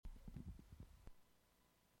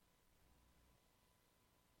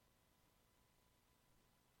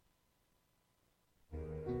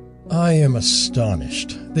I am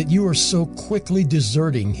astonished that you are so quickly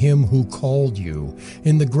deserting him who called you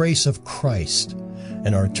in the grace of Christ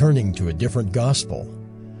and are turning to a different gospel.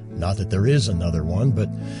 Not that there is another one, but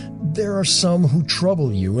there are some who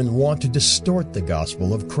trouble you and want to distort the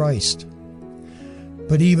gospel of Christ.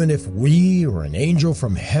 But even if we or an angel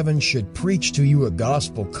from heaven should preach to you a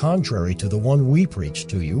gospel contrary to the one we preach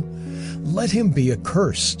to you, let him be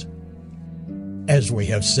accursed. As we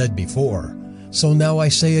have said before, so now I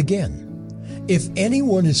say again, if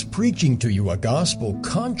anyone is preaching to you a gospel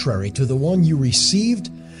contrary to the one you received,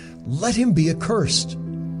 let him be accursed.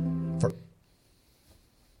 For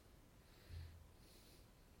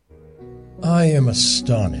I am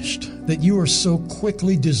astonished that you are so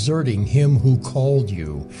quickly deserting him who called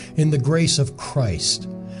you in the grace of Christ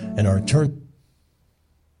and are turned.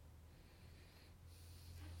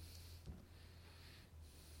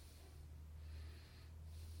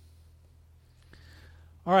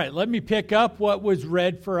 All right, let me pick up what was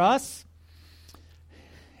read for us.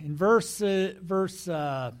 In verse I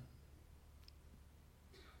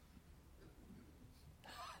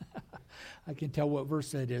can tell what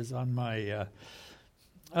verse it is on my,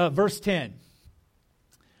 verse 10.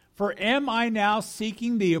 For am I now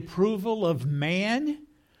seeking the approval of man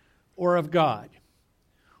or of God?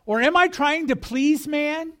 Or am I trying to please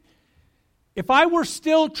man? If I were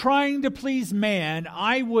still trying to please man,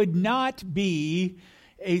 I would not be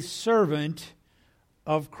a servant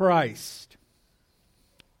of Christ.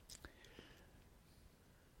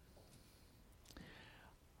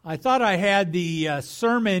 I thought I had the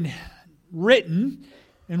sermon written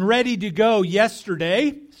and ready to go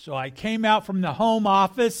yesterday, so I came out from the home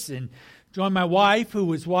office and joined my wife, who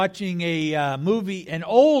was watching an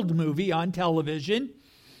old movie on television.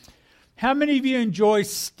 How many of you enjoy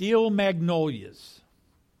Steel Magnolias?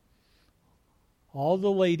 All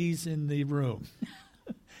the ladies in the room.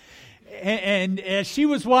 And as she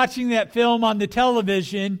was watching that film on the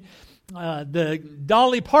television, the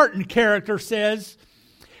Dolly Parton character says,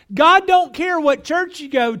 God don't care what church you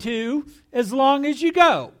go to as long as you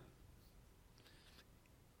go.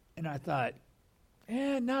 And I thought,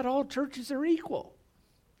 not all churches are equal.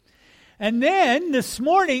 And then this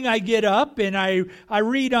morning I get up and I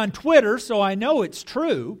read on Twitter, so I know it's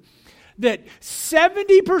true, that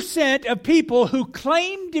 70% of people who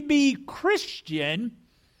claim to be Christian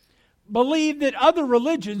believe that other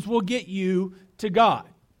religions will get you to God.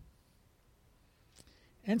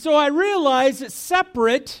 And so I realize that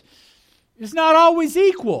separate is not always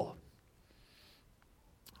equal.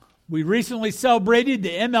 We recently celebrated the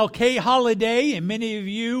MLK holiday, and many of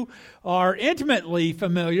you are intimately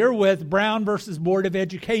familiar with Brown versus Board of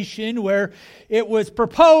Education, where it was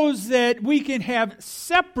proposed that we can have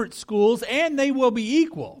separate schools and they will be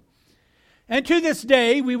equal. And to this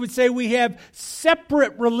day, we would say we have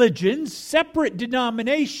separate religions, separate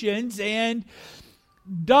denominations, and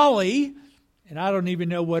Dolly, and I don't even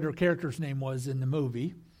know what her character's name was in the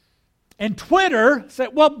movie, and Twitter said,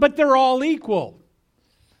 well, but they're all equal.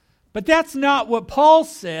 But that's not what Paul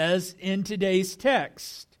says in today's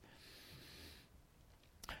text.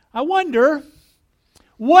 I wonder,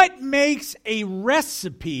 what makes a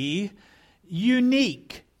recipe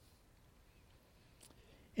unique?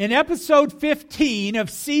 In episode 15 of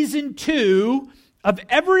season 2 of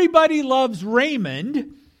Everybody Loves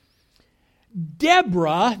Raymond,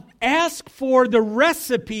 Deborah asked for the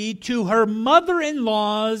recipe to her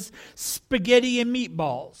mother-in-law's spaghetti and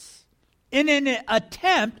meatballs in an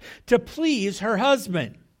attempt to please her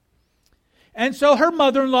husband. And so her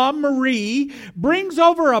mother-in-law, Marie, brings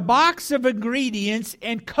over a box of ingredients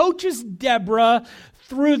and coaches Deborah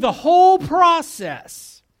through the whole process.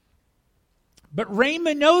 But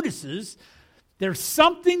Raymond notices there's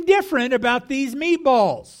something different about these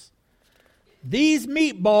meatballs. These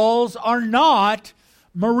meatballs are not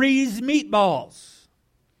Marie's meatballs.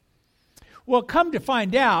 Well, come to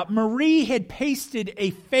find out, Marie had pasted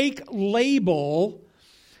a fake label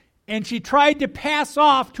and she tried to pass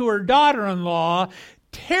off to her daughter-in-law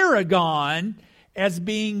tarragon as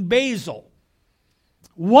being basil.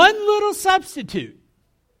 One little substitute.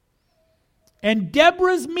 And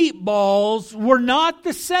Deborah's meatballs were not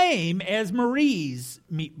the same as Marie's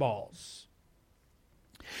meatballs.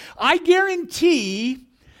 I guarantee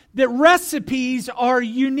that recipes are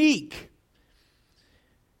unique.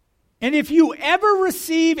 And if you ever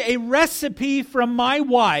receive a recipe from my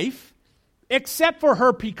wife, except for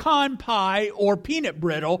her pecan pie or peanut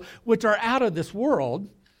brittle, which are out of this world,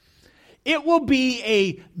 it will be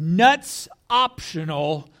a nuts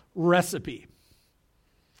optional recipe.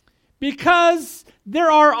 Because there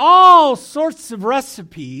are all sorts of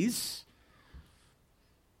recipes,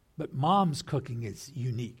 but Mom's cooking is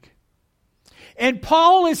unique. And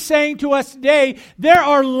Paul is saying to us today, there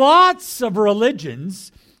are lots of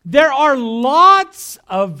religions, there are lots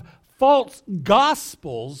of false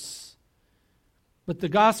gospels, but the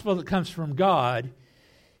gospel that comes from God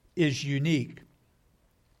is unique.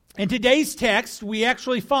 In today's text, we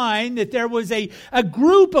actually find that there was a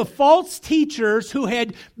group of false teachers who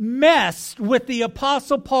had messed with the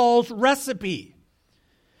Apostle Paul's recipe.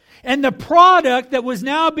 And the product that was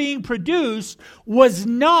now being produced was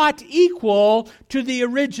not equal to the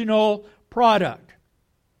original product.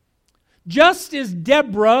 Just as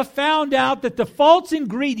Deborah found out that the false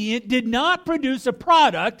ingredient did not produce a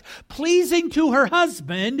product pleasing to her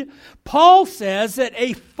husband, Paul says that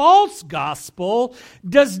a false gospel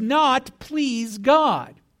does not please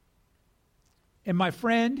God. And my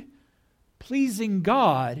friend, pleasing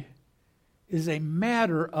God is a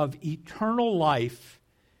matter of eternal life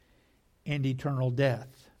and eternal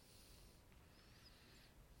death.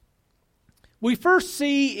 We first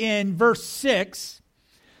see in verse 6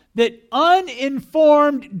 that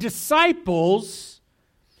uninformed disciples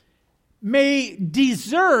may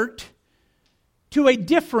desert to a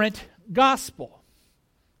different gospel.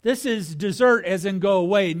 This is desert as in go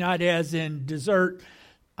away, not as in dessert.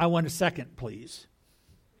 I want a second, please.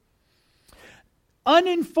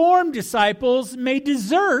 Uninformed disciples may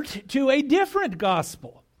desert to a different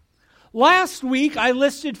gospel. Last week, I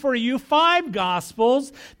listed for you 5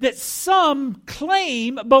 gospels that some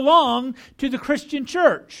claim belong to the Christian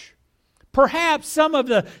church. Perhaps some of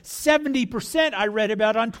the 70% I read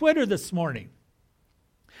about on Twitter this morning.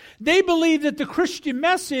 They believe that the Christian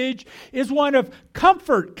message is one of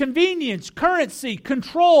comfort, convenience, currency,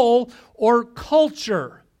 control, or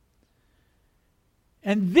culture.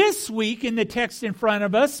 And this week in the text in front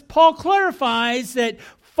of us, Paul clarifies that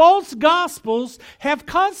false gospels have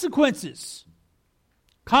consequences.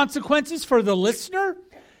 Consequences for the listener,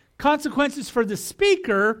 consequences for the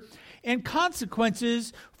speaker, and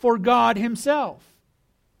consequences for God himself.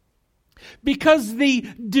 Because the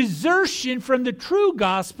desertion from the true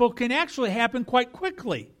gospel can actually happen quite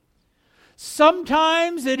quickly.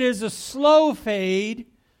 Sometimes it is a slow fade,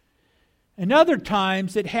 and other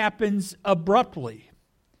times it happens abruptly.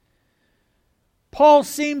 Paul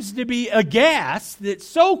seems to be aghast that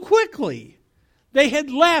so quickly they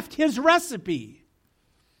had left his recipe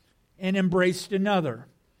and embraced another.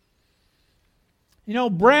 You know,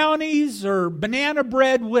 brownies or banana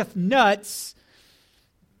bread with nuts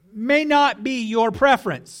may not be your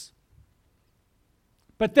preference,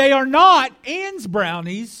 but they are not Ann's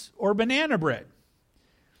brownies or banana bread.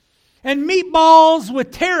 And meatballs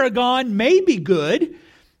with tarragon may be good,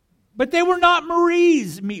 but they were not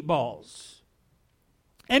Marie's meatballs.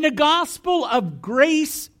 And a gospel of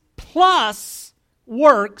grace plus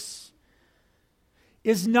works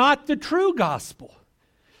is not the true gospel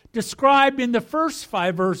described in the first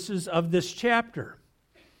 5 verses of this chapter.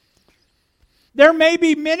 There may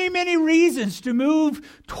be many, many reasons to move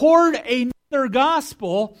toward another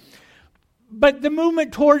gospel, but the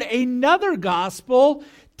movement toward another gospel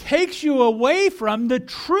takes you away from the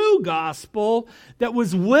true gospel that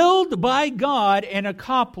was willed by God and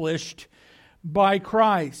accomplished by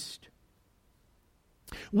Christ.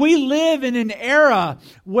 We live in an era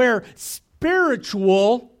where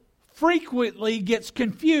spiritual frequently gets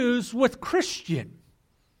confused with Christian.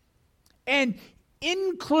 And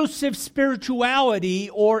inclusive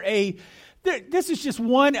spirituality, or this is just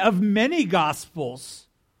one of many gospels,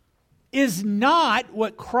 is not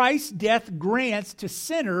what Christ's death grants to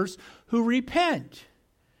sinners who repent.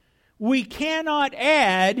 We cannot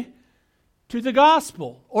add to the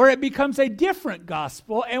gospel, or it becomes a different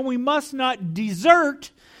gospel, and we must not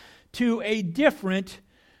desert to a different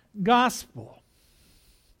gospel.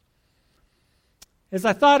 As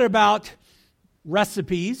I thought about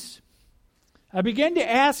recipes, I began to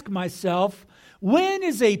ask myself, when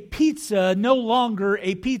is a pizza no longer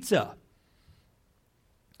a pizza?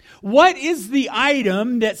 What is the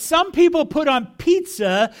item that some people put on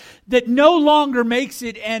pizza that no longer makes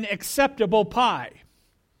it an acceptable pie?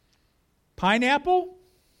 Pineapple?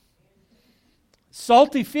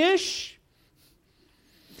 Salty fish?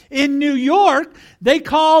 In New York, they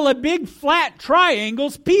call a big flat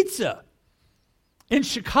triangles pizza. In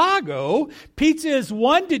Chicago, pizza is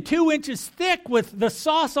 1 to 2 inches thick with the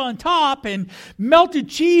sauce on top and melted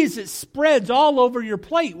cheese that spreads all over your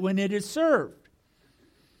plate when it is served.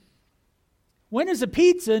 When is a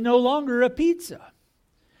pizza no longer a pizza?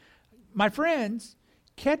 My friends,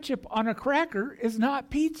 ketchup on a cracker is not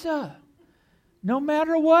pizza. No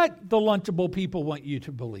matter what the Lunchable people want you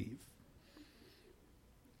to believe.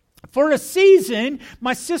 For a season,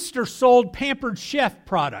 my sister sold Pampered Chef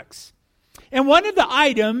products. And one of the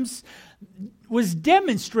items was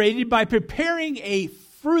demonstrated by preparing a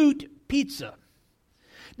fruit pizza.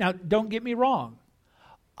 Now, don't get me wrong.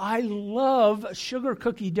 I love sugar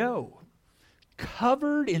cookie dough,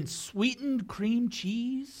 covered in sweetened cream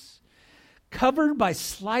cheese, covered by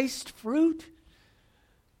sliced fruit.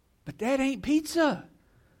 But that ain't pizza.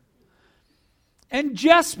 And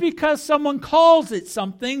just because someone calls it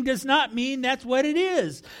something does not mean that's what it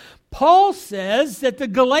is. Paul says that the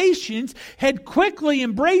Galatians had quickly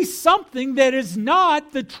embraced something that is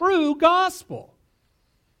not the true gospel.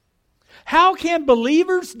 How can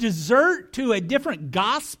believers desert to a different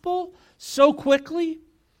gospel so quickly?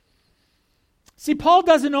 See, Paul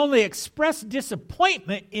doesn't only express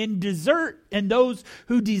disappointment in those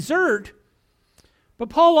who desert, but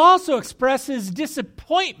Paul also expresses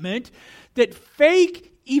disappointment that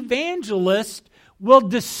fake evangelists will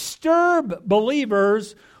disturb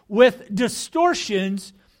believers with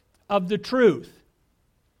distortions of the truth.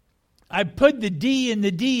 I put the D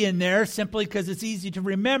in there simply because it's easy to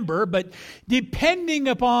remember, but depending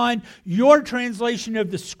upon your translation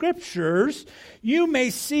of the Scriptures, you may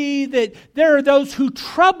see that there are those who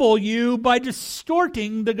trouble you by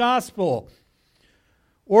distorting the gospel.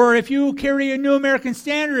 Or if you carry a New American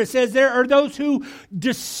Standard, it says there are those who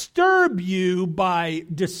disturb you by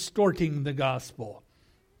distorting the gospel.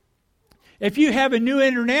 If you have a New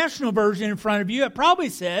International Version in front of you, it probably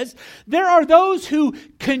says there are those who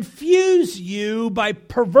confuse you by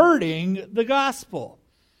perverting the gospel.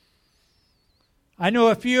 I know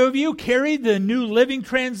a few of you carry the New Living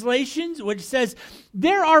Translations, which says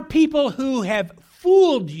there are people who have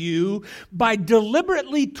fooled you by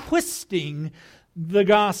deliberately twisting the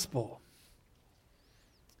gospel.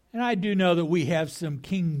 And I do know that we have some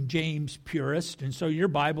King James purists, and so your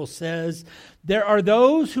Bible says there are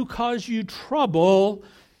those who cause you trouble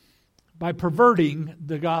by perverting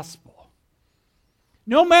the gospel.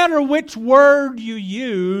 No matter which word you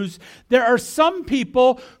use, there are some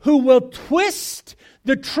people who will twist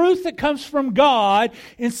the truth that comes from God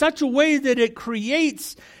in such a way that it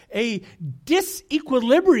creates a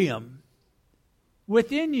disequilibrium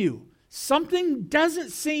within you. Something doesn't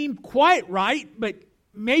seem quite right, but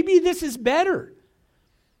maybe this is better.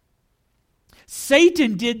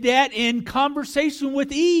 Satan did that in conversation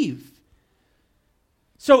with Eve.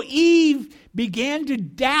 So Eve began to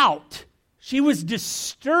doubt. She was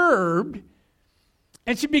disturbed,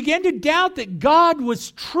 and she began to doubt that God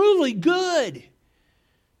was truly good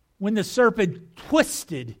when the serpent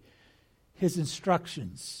twisted his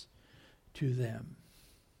instructions to them.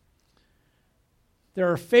 There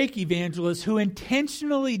are fake evangelists who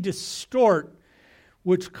intentionally distort,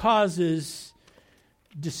 which causes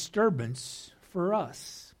disturbance for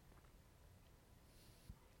us.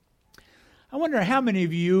 I wonder how many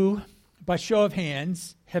of you, by show of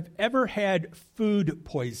hands, have ever had food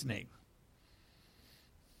poisoning.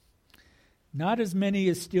 Not as many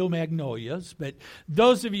as steel magnolias, but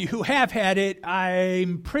those of you who have had it,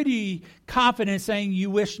 I'm pretty confident saying you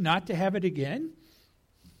wish not to have it again.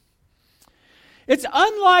 It's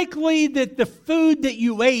unlikely that the food that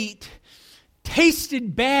you ate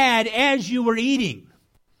tasted bad as you were eating.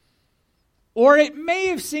 Or it may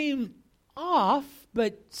have seemed off,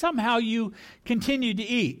 but somehow you continued to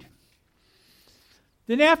eat.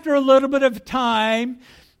 Then after a little bit of time,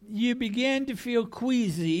 you began to feel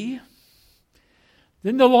queasy.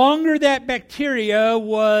 Then the longer that bacteria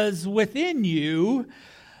was within you,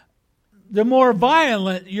 the more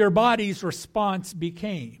violent your body's response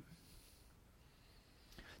became.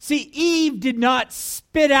 See, Eve did not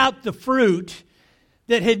spit out the fruit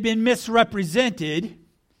that had been misrepresented.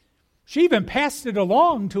 She even passed it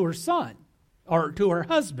along to her son, or to her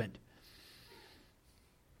husband.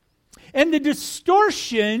 And the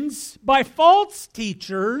distortions by false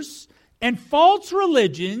teachers and false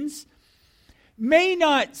religions may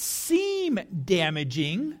not seem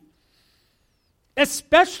damaging,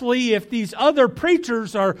 especially if these other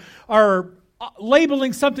preachers are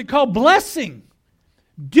labeling something called blessing.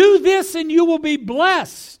 Do this and you will be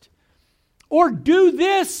blessed. Or do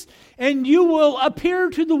this and you will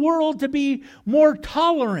appear to the world to be more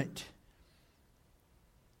tolerant.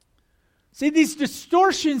 See, these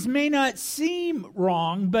distortions may not seem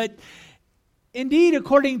wrong, but indeed,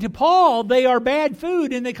 according to Paul, they are bad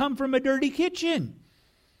food and they come from a dirty kitchen.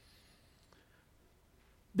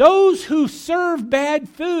 Those who serve bad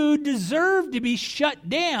food deserve to be shut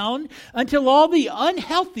down until all the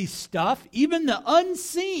unhealthy stuff, even the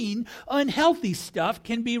unseen unhealthy stuff,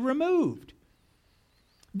 can be removed.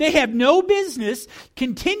 They have no business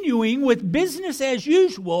continuing with business as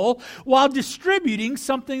usual while distributing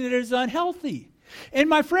something that is unhealthy. And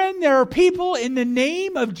my friend, there are people in the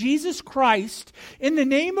name of Jesus Christ, in the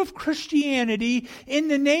name of Christianity, in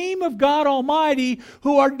the name of God Almighty,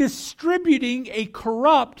 who are distributing a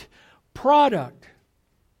corrupt product.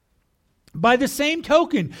 By the same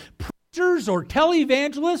token, preachers or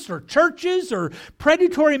televangelists or churches or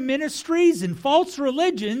predatory ministries and false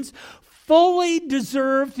religions fully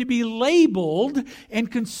deserve to be labeled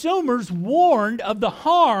and consumers warned of the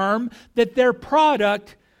harm that their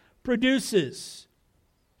product produces.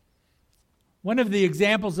 One of the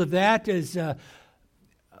examples of that is a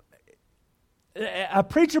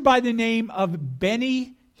preacher by the name of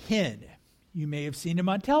Benny Hinn. You may have seen him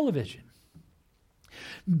on television.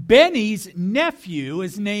 Benny's nephew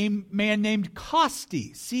is a man named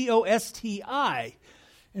Costi, C-O-S-T-I,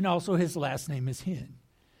 and also his last name is Hinn.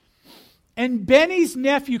 And Benny's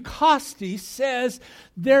nephew Costi says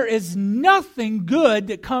there is nothing good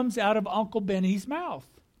that comes out of Uncle Benny's mouth.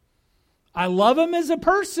 I love him as a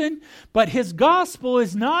person, but his gospel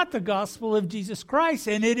is not the gospel of Jesus Christ,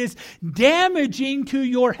 and it is damaging to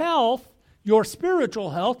your health, your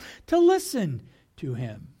spiritual health, to listen to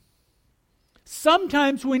him.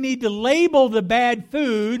 Sometimes we need to label the bad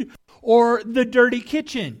food or the dirty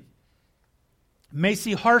kitchen.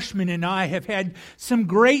 Macy Harshman and I have had some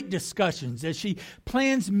great discussions as she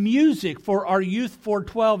plans music for our Youth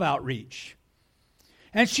 412 outreach.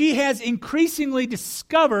 And she has increasingly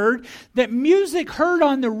discovered that music heard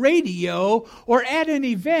on the radio or at an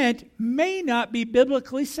event may not be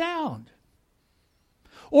biblically sound.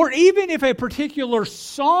 Or even if a particular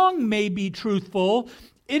song may be truthful,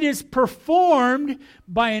 it is performed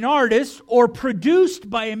by an artist or produced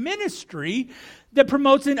by a ministry that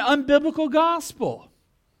promotes an unbiblical gospel.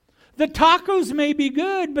 The tacos may be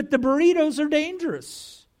good, but the burritos are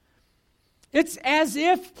dangerous. It's as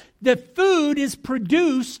if the food is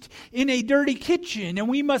produced in a dirty kitchen, and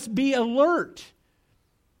we must be alert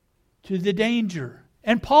to the danger.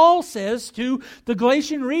 And Paul says to the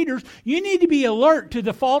Galatian readers, you need to be alert to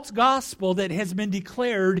the false gospel that has been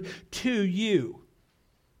declared to you.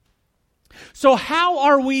 So how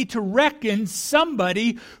are we to reckon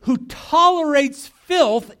somebody who tolerates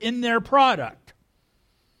filth in their product?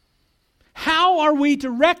 How are we to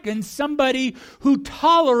reckon somebody who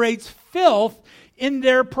tolerates filth in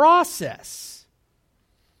their process?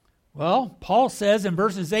 Well, Paul says in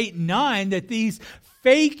verses 8 and 9 that these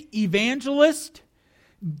fake evangelists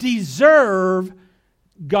deserve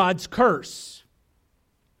God's curse.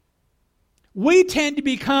 We tend to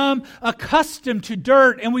become accustomed to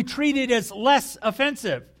dirt and we treat it as less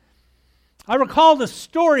offensive. I recall the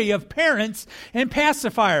story of parents and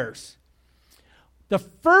pacifiers. The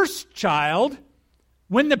first child,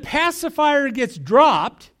 when the pacifier gets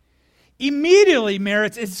dropped, immediately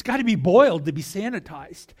merits, it's got to be boiled to be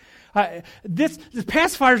sanitized. This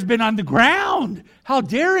pacifier's been on the ground. How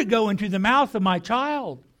dare it go into the mouth of my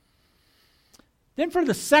child? Then for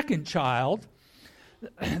the second child,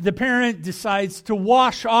 the parent decides to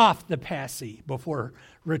wash off the passy before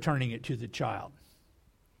returning it to the child.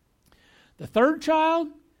 The third child,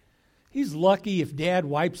 he's lucky if dad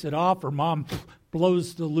wipes it off or mom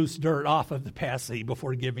blows the loose dirt off of the passy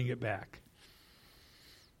before giving it back.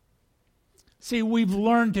 See, we've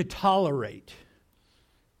learned to tolerate.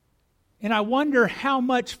 And I wonder how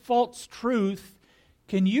much false truth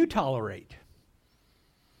can you tolerate?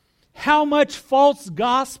 How much false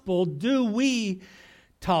gospel do we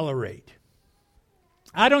tolerate?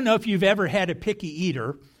 I don't know if you've ever had a picky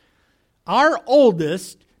eater. Our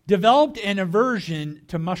oldest developed an aversion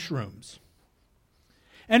to mushrooms.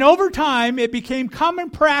 And over time, it became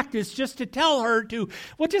common practice just to tell her to,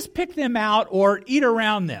 just pick them out or eat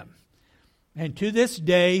around them. And to this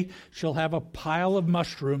day, she'll have a pile of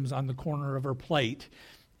mushrooms on the corner of her plate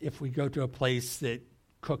if we go to a place that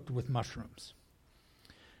cooked with mushrooms.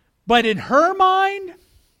 But in her mind,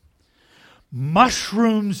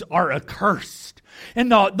 mushrooms are accursed.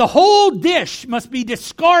 And the whole dish must be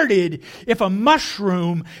discarded if a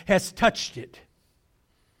mushroom has touched it.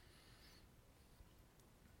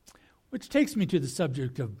 Which takes me to the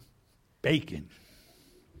subject of bacon.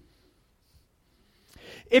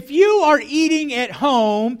 If you are eating at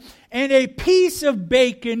home and a piece of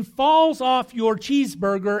bacon falls off your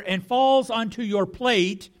cheeseburger and falls onto your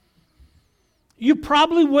plate, you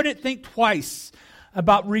probably wouldn't think twice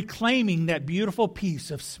about reclaiming that beautiful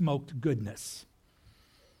piece of smoked goodness.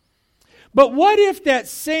 But what if that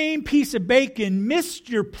same piece of bacon missed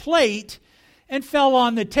your plate and fell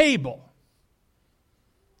on the table?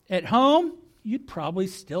 At home, you'd probably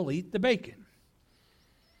still eat the bacon.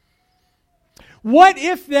 What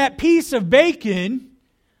if that piece of bacon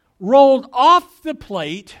rolled off the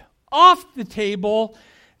plate, off the table,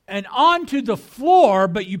 and onto the floor,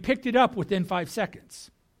 but you picked it up within 5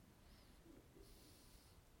 seconds.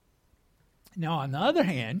 Now, on the other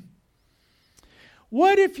hand,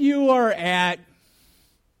 what if you are at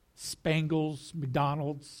Spangles,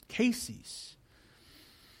 McDonald's, Casey's,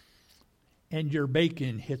 and your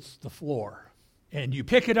bacon hits the floor, and you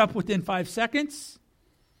pick it up within 5 seconds?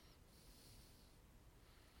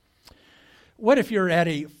 What if you're at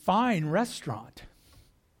a fine restaurant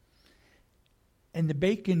and the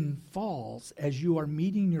bacon falls as you are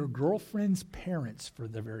meeting your girlfriend's parents for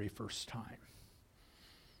the very first time?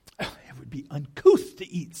 It would be uncouth to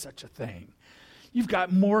eat such a thing. You've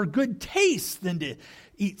got more good taste than to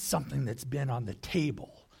eat something that's been on the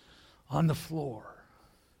table, on the floor.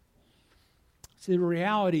 See, the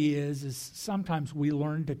reality is sometimes we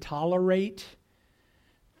learn to tolerate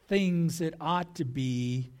things that ought to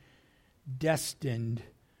be destined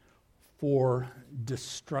for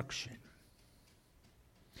destruction.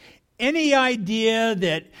 Any idea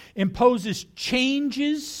that imposes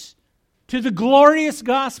changes to the glorious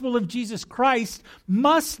gospel of Jesus Christ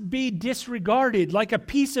must be disregarded like a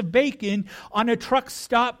piece of bacon on a truck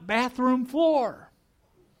stop bathroom floor.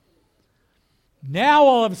 Now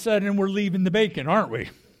all of a sudden we're leaving the bacon, aren't we?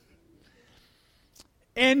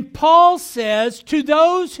 And Paul says to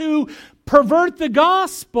those who pervert the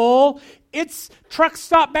gospel, it's truck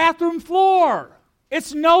stop bathroom floor.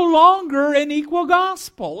 It's no longer an equal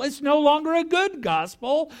gospel. It's no longer a good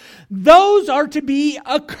gospel. Those are to be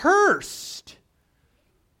accursed,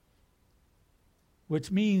 which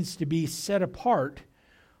means to be set apart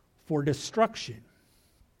for destruction.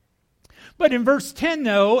 But in verse 10,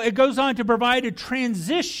 though, it goes on to provide a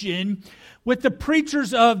transition with the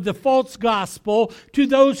preachers of the false gospel to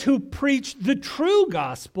those who preach the true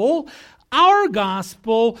gospel. Our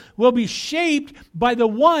gospel will be shaped by the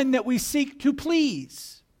one that we seek to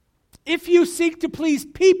please. If you seek to please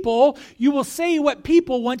people, you will say what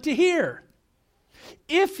people want to hear.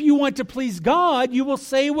 If you want to please God, you will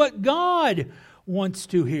say what God wants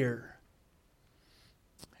to hear.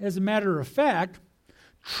 As a matter of fact,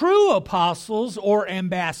 true apostles or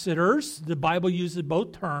ambassadors, the Bible uses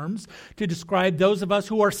both terms to describe those of us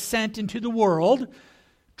who are sent into the world.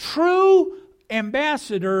 True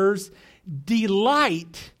ambassadors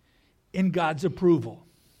delight in God's approval.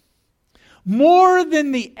 More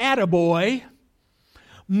than the attaboy,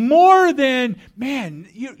 more than, man,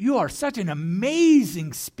 you are such an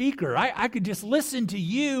amazing speaker. I could just listen to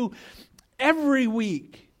you every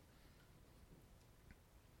week.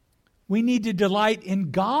 We need to delight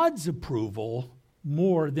in God's approval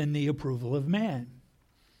more than the approval of man.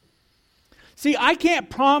 See, I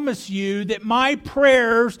can't promise you that my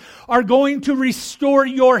prayers are going to restore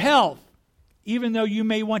your health, even though you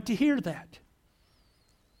may want to hear that.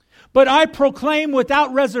 But I proclaim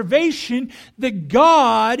without reservation that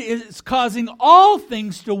God is causing all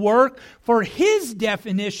things to work for His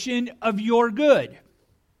definition of your good.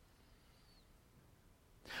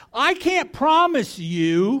 I can't promise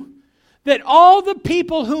you that all the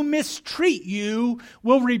people who mistreat you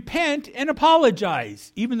will repent and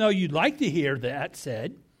apologize, even though you'd like to hear that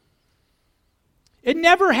said. It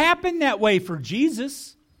never happened that way for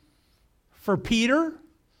Jesus, for Peter,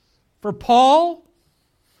 for Paul,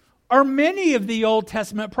 or many of the Old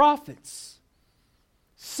Testament prophets.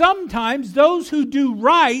 Sometimes those who do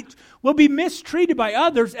right will be mistreated by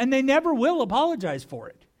others, and they never will apologize for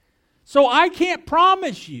it. So I can't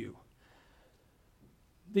promise you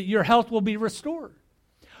that your health will be restored.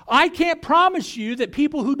 I can't promise you that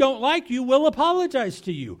people who don't like you will apologize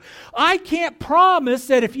to you. I can't promise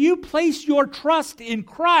that if you place your trust in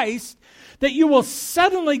Christ, that you will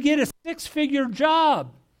suddenly get a 6-figure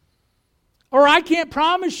job. Or I can't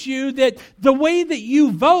promise you that the way that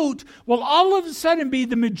you vote will all of a sudden be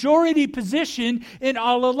the majority position in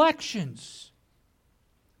all elections.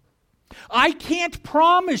 I can't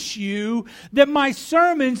promise you that my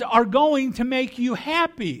sermons are going to make you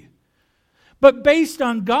happy. But based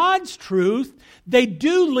on God's truth, they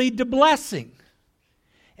do lead to blessing.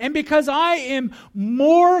 And because I am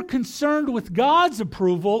more concerned with God's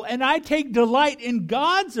approval and I take delight in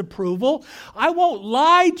God's approval, I won't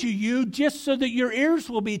lie to you just so that your ears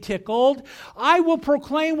will be tickled. I will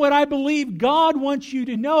proclaim what I believe God wants you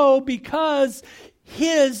to know because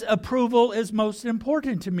His approval is most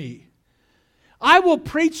important to me. I will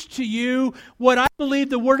preach to you what I believe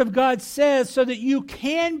the Word of God says so that you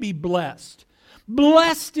can be blessed.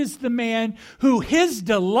 Blessed is the man who his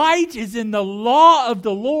delight is in the law of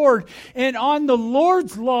the Lord, and on the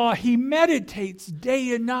Lord's law he meditates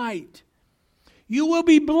day and night. You will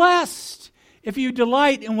be blessed if you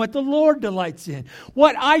delight in what the Lord delights in.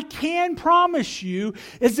 What I can promise you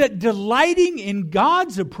is that delighting in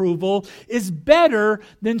God's approval is better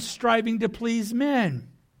than striving to please men.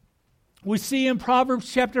 We see in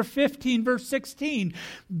Proverbs chapter 15, verse 16,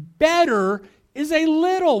 better is a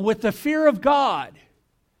little with the fear of God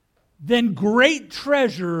than great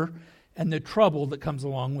treasure and the trouble that comes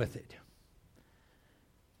along with it.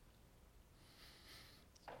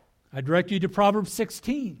 I direct you to Proverbs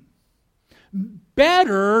 16.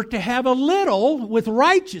 Better to have a little with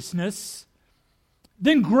righteousness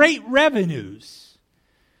than great revenues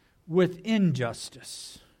with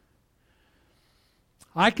injustice.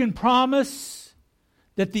 I can promise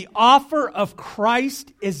that the offer of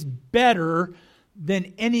Christ is better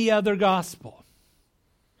than any other gospel.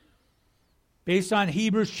 Based on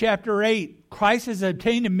Hebrews chapter 8, Christ has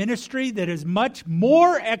obtained a ministry that is much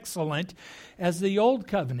more excellent as the old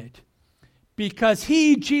covenant, because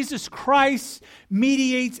He, Jesus Christ,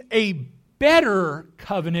 mediates a better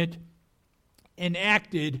covenant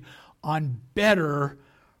enacted on better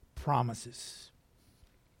promises.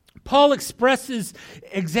 Paul expresses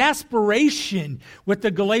exasperation with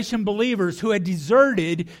the Galatian believers who had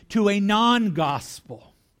deserted to a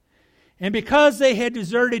non-gospel. And because they had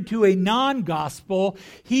deserted to a non-gospel,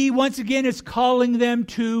 he once again is calling them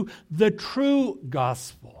to the true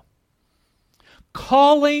gospel.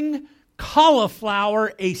 Calling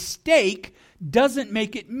cauliflower a steak doesn't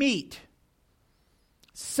make it meat.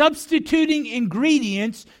 Substituting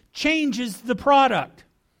ingredients changes the product.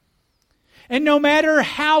 And no matter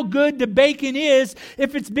how good the bacon is,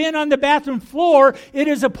 if it's been on the bathroom floor, it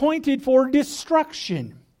is appointed for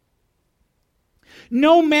destruction.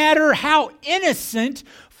 No matter how innocent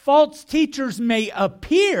false teachers may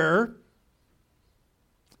appear,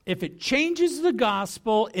 if it changes the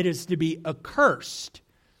gospel, it is to be accursed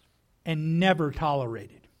and never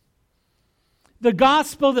tolerated. The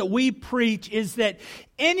gospel that we preach is that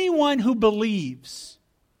anyone who believes,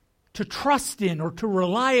 to trust in or to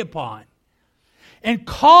rely upon, and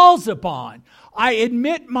calls upon, I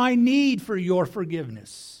admit my need for your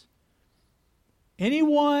forgiveness.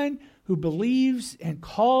 Anyone who believes and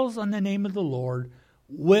calls on the name of the Lord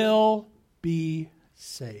will be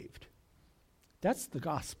saved. That's the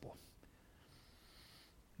gospel.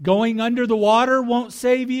 Going under the water won't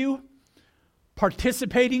save you.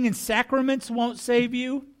 Participating in sacraments won't save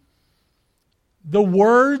you. The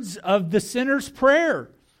words of the sinner's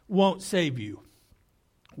prayer won't save you.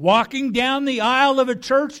 Walking down the aisle of a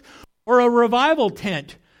church or a revival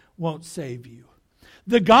tent won't save you.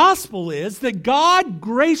 The gospel is that God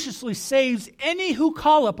graciously saves any who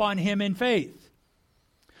call upon Him in faith.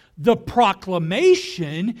 The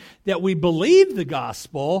proclamation that we believe the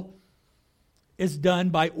gospel is done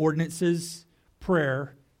by ordinances,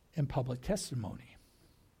 prayer, and public testimony.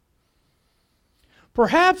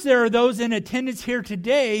 Perhaps there are those in attendance here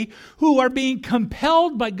today who are being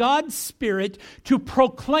compelled by God's Spirit to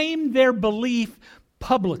proclaim their belief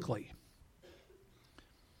publicly.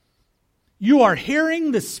 You are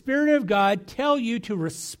hearing the Spirit of God tell you to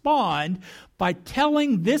respond by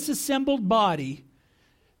telling this assembled body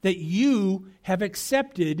that you have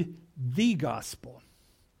accepted the gospel.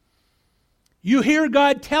 You hear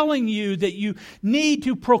God telling you that you need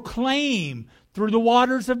to proclaim through the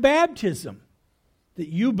waters of baptism that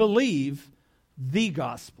you believe the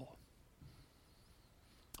gospel.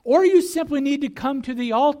 Or you simply need to come to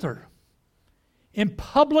the altar in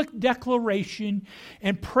public declaration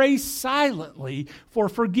and pray silently for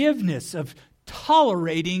forgiveness of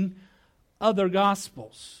tolerating other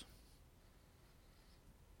gospels.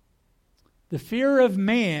 The fear of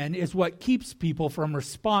man is what keeps people from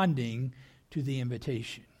responding to the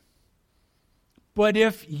invitation. But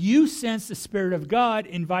if you sense the Spirit of God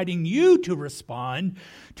inviting you to respond,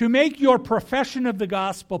 to make your profession of the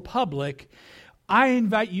gospel public, I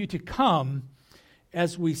invite you to come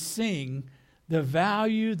as we sing the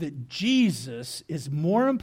value that Jesus is more important